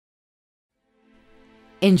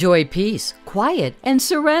Enjoy peace, quiet, and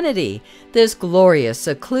serenity. This glorious,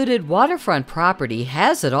 secluded waterfront property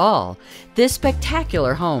has it all. This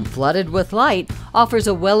spectacular home, flooded with light, offers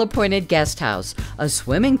a well-appointed guest house, a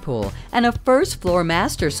swimming pool, and a first-floor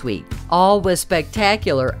master suite, all with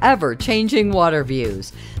spectacular, ever-changing water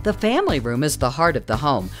views. The family room is the heart of the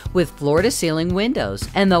home, with floor-to-ceiling windows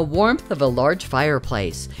and the warmth of a large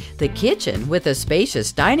fireplace. The kitchen, with a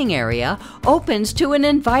spacious dining area, opens to an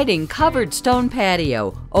inviting covered stone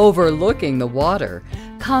patio overlooking the water.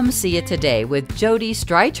 Come see it today with Jodi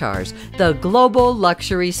Strycharz, the Global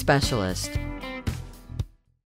Luxury Specialist.